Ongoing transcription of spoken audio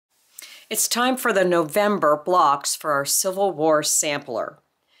It's time for the November blocks for our Civil War sampler.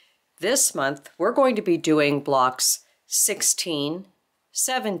 This month, we're going to be doing blocks 16,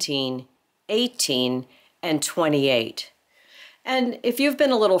 17, 18, and 28. And if you've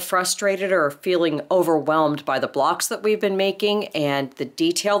been a little frustrated or feeling overwhelmed by the blocks that we've been making and the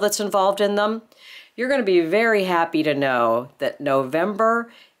detail that's involved in them, you're going to be very happy to know that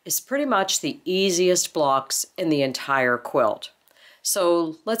November is pretty much the easiest blocks in the entire quilt.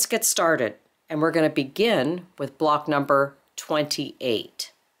 So let's get started, and we're going to begin with block number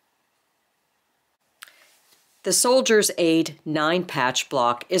 28. The Soldier's Aid 9-patch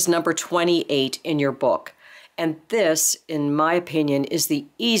block is number 28 in your book, and this, in my opinion, is the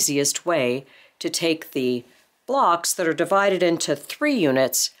easiest way to take the blocks that are divided into 3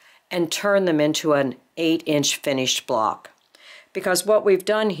 units and turn them into an 8-inch finished block. Because what we've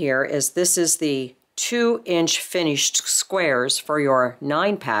done here is this is the 2-inch finished squares for your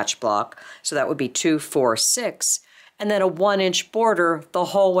 9-patch block, so that would be 2, 4, 6, and then a 1-inch border the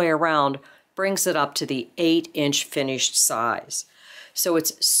whole way around brings it up to the 8-inch finished size. So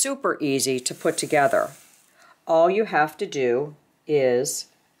it's super easy to put together. All you have to do is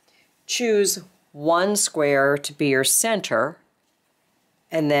choose one square to be your center,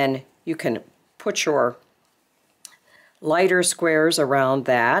 and then you can put your lighter squares around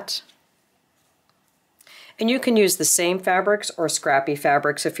that. And you can use the same fabrics or scrappy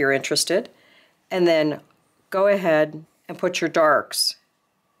fabrics if you're interested. And then go ahead and put your darks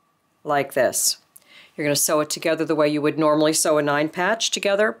like this. You're going to sew it together the way you would normally sew a 9-patch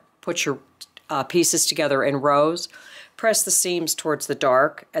together. Put your pieces together in rows. Press the seams towards the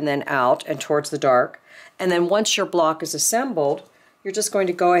dark and then out and towards the dark. And then once your block is assembled, you're just going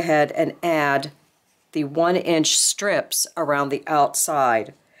to go ahead and add the 1-inch strips around the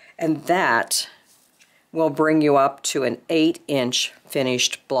outside. And that will bring you up to an 8-inch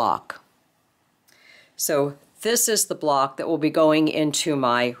finished block. So this is the block that will be going into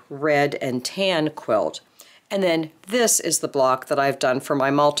my red and tan quilt. And then this is the block that I've done for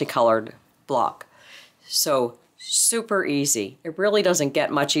my multicolored block. So super easy. It really doesn't get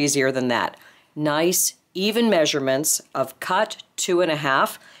much easier than that. Nice, even measurements of cut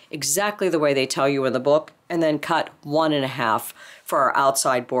 2.5, exactly the way they tell you in the book, and then cut 1.5 for our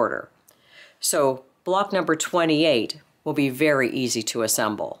outside border. So block number 28 will be very easy to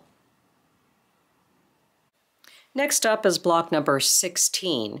assemble. Next up is block number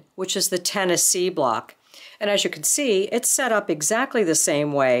 16, which is the Tennessee block. And as you can see, it's set up exactly the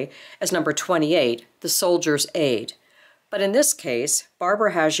same way as number 28, the Soldier's Aid. But in this case,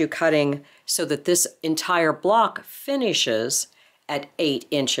 Barbara has you cutting so that this entire block finishes at 8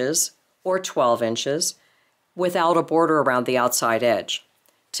 inches or 12 inches without a border around the outside edge.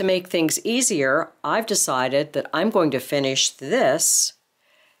 To make things easier, I've decided that I'm going to finish this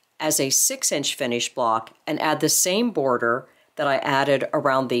as a 6-inch finish block and add the same border that I added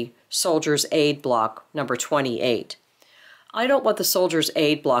around the Soldier's Aid block number 28. I don't want the Soldier's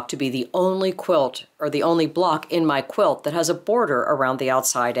Aid block to be the only quilt or the only block in my quilt that has a border around the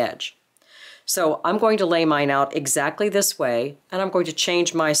outside edge. So I'm going to lay mine out exactly this way, and I'm going to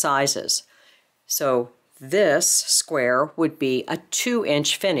change my sizes. So this square would be a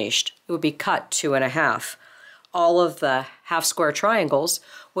 2-inch finished. It would be cut 2.5. All of the half square triangles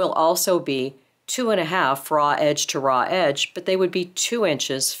will also be 2.5 raw edge to raw edge, but they would be 2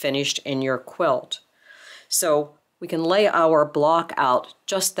 inches finished in your quilt. So we can lay our block out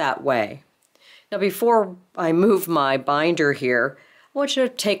just that way. Now before I move my binder here, I want you to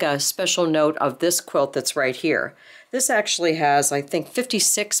take a special note of this quilt that's right here. This actually has, I think,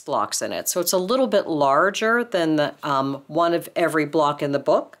 56 blocks in it, so it's a little bit larger than the one of every block in the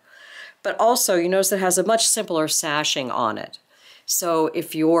book. But also, you notice it has a much simpler sashing on it. So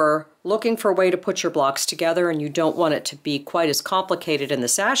if you're looking for a way to put your blocks together and you don't want it to be quite as complicated in the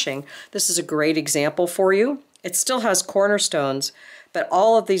sashing, this is a great example for you. It still has cornerstones, but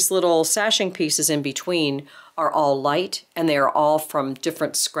all of these little sashing pieces in between are all light, and they are all from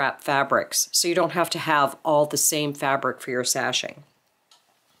different scrap fabrics, so you don't have to have all the same fabric for your sashing.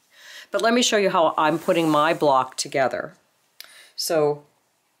 But let me show you how I'm putting my block together. So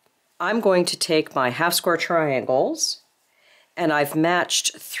I'm going to take my half square triangles, and I've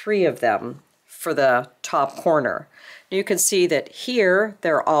matched 3 of them for the top corner. You can see that here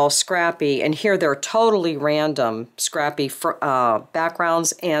they're all scrappy, and here they're totally random scrappy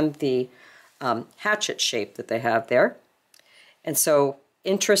backgrounds and the hatchet shape that they have there. And so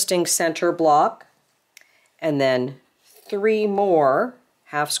interesting center block, and then 3 more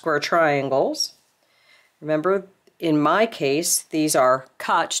half square triangles. Remember, in my case, these are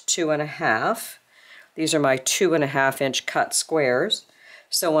cut 2.5. These are my 2.5-inch cut squares.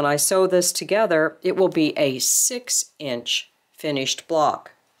 So when I sew this together, it will be a 6-inch finished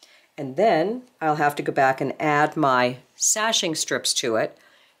block. And then I'll have to go back and add my sashing strips to it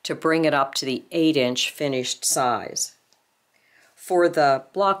to bring it up to the 8-inch finished size. For the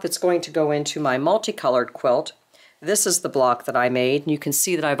block that's going to go into my multicolored quilt, this is the block that I made, and you can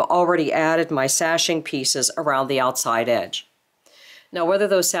see that I've already added my sashing pieces around the outside edge. Now, whether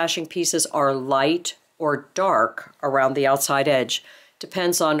those sashing pieces are light or dark around the outside edge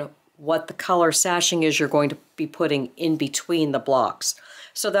depends on what the color sashing is you're going to be putting in between the blocks.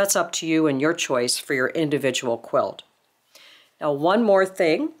 So that's up to you and your choice for your individual quilt. Now, one more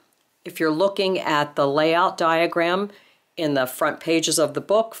thing, if you're looking at the layout diagram in the front pages of the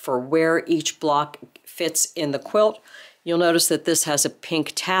book for where each block fits in the quilt, you'll notice that this has a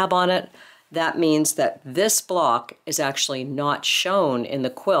pink tab on it. That means that this block is actually not shown in the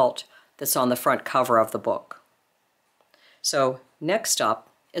quilt that's on the front cover of the book. So next up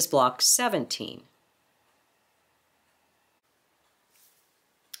is block 17.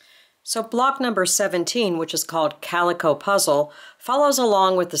 So block number 17, which is called Calico Puzzle, follows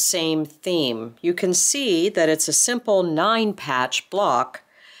along with the same theme. You can see that it's a simple 9-patch block,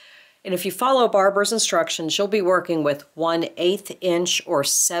 and if you follow Barbara's instructions, you'll be working with 1/8 inch or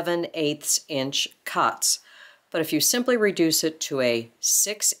 7/8 inch cuts. But if you simply reduce it to a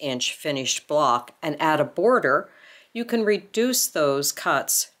 6-inch finished block and add a border, you can reduce those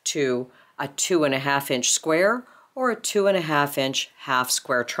cuts to a 2.5-inch square or a 2.5-inch half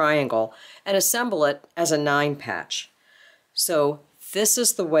square triangle and assemble it as a 9-patch. So this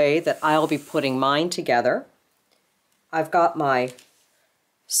is the way that I'll be putting mine together. I've got my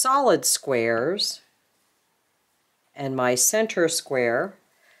solid squares and my center square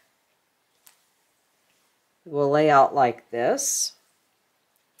will lay out like this,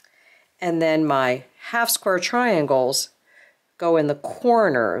 and then my half square triangles go in the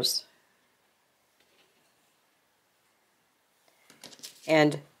corners,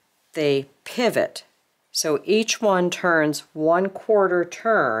 and they pivot. So each one turns 1/4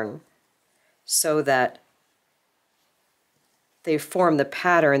 turn so that they form the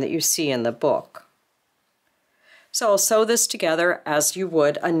pattern that you see in the book. So I'll sew this together as you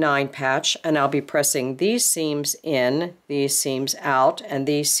would a 9-patch, and I'll be pressing these seams in, these seams out, and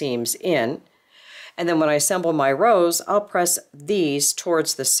these seams in. And then when I assemble my rows, I'll press these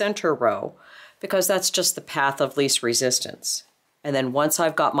towards the center row because that's just the path of least resistance. And then once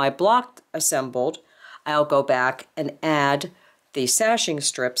I've got my block assembled, I'll go back and add the sashing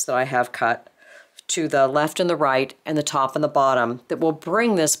strips that I have cut to the left and the right and the top and the bottom that will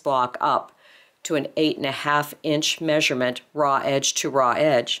bring this block up to an 8.5-inch measurement raw edge to raw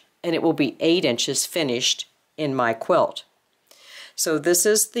edge, and it will be 8 inches finished in my quilt. So this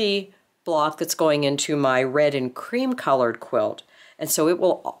is the block that's going into my red and cream colored quilt, and so it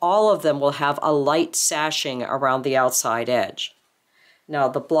will, all of them will have a light sashing around the outside edge. Now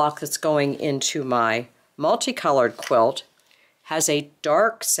the block that's going into my multicolored quilt has a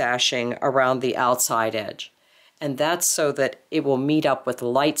dark sashing around the outside edge, and that's so that it will meet up with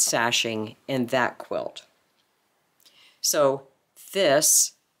light sashing in that quilt. So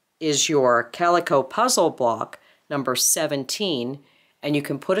this is your Calico Puzzle block number 17, and you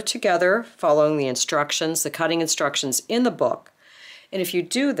can put it together following the instructions, the cutting instructions in the book. And if you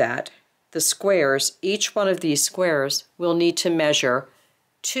do that, the squares, each one of these squares will need to measure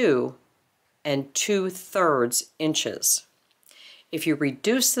 2 2/3 inches. If you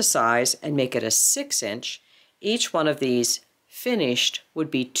reduce the size and make it a 6-inch, each one of these finished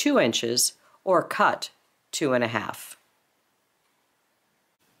would be 2 inches or cut 2.5.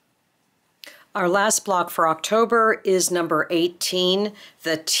 Our last block for October is number 18,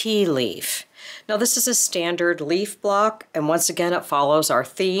 the tea leaf. Now this is a standard leaf block, and once again it follows our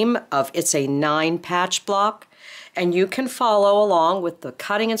theme of it's a 9-patch block, and you can follow along with the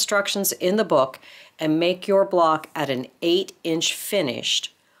cutting instructions in the book and make your block at an 8-inch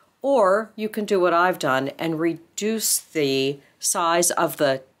finished, or you can do what I've done and reduce the size of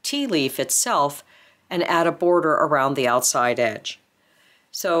the tea leaf itself and add a border around the outside edge.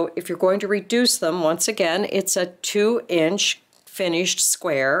 So if you're going to reduce them, once again, it's a 2-inch finished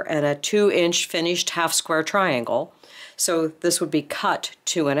square and a 2-inch finished half square triangle. So this would be cut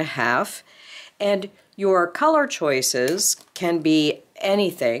 2.5. And your color choices can be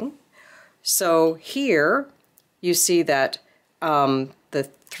anything. So here you see that the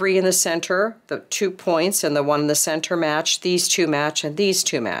 3 in the center, the 2 points and the 1 in the center match, these 2 match, and these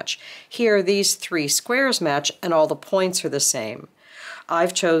 2 match. Here these 3 squares match and all the points are the same.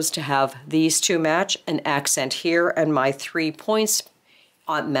 I've chose to have these 2 match, an accent here, and my 3 points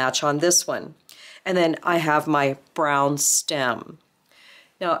match on this one. And then I have my brown stem.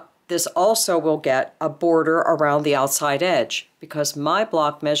 Now, this also will get a border around the outside edge because my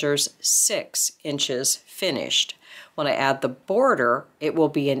block measures 6 inches finished. When I add the border, it will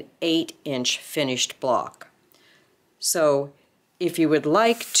be an 8-inch finished block. So if you would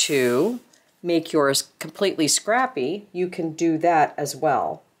like to make yours completely scrappy, you can do that as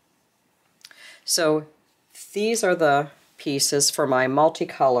well. So these are the pieces for my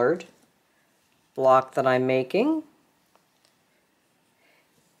multicolored block that I'm making.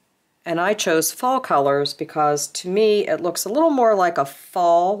 And I chose fall colors because to me it looks a little more like a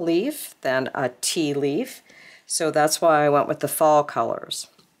fall leaf than a tea leaf. So that's why I went with the fall colors.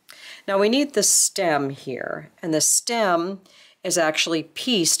 Now we need the stem here, and the stem is actually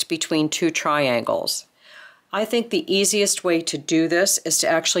pieced between 2 triangles. I think the easiest way to do this is to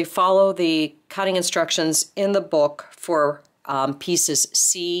actually follow the cutting instructions in the book for pieces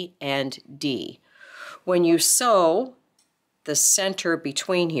C and D. When you sew the center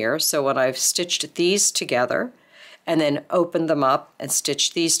between here, so when I've stitched these together and then opened them up and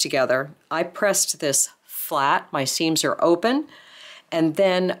stitched these together, I pressed this flat, my seams are open, and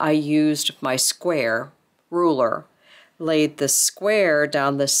then I used my square ruler, laid the square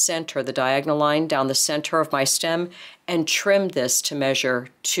down the center, the diagonal line down the center of my stem, and trimmed this to measure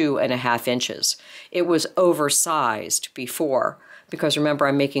 2.5 inches. It was oversized before because remember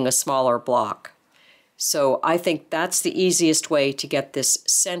I'm making a smaller block. So I think that's the easiest way to get this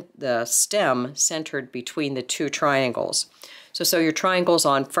the stem centered between the 2 triangles. So sew your triangles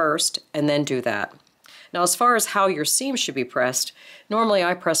on first and then do that. Now as far as how your seams should be pressed, normally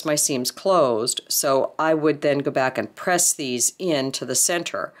I press my seams closed, so I would then go back and press these into the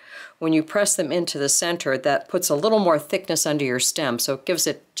center. When you press them into the center, that puts a little more thickness under your stem, so it gives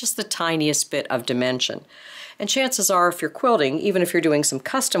it just the tiniest bit of dimension. And chances are if you're quilting, even if you're doing some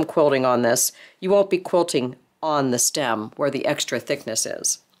custom quilting on this, you won't be quilting on the stem where the extra thickness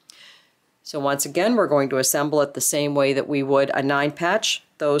is. So once again, we're going to assemble it the same way that we would a 9 patch,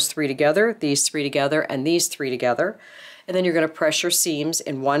 those 3 together, these 3 together, and these 3 together. And then you're going to press your seams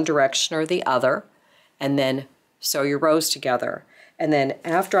in one direction or the other, and then sew your rows together. And then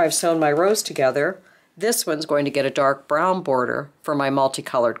after I've sewn my rows together, this one's going to get a dark brown border for my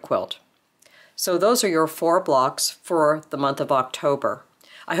multicolored quilt. So those are your 4 blocks for the month of October.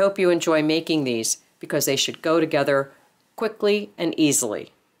 I hope you enjoy making these because they should go together quickly and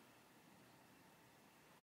easily.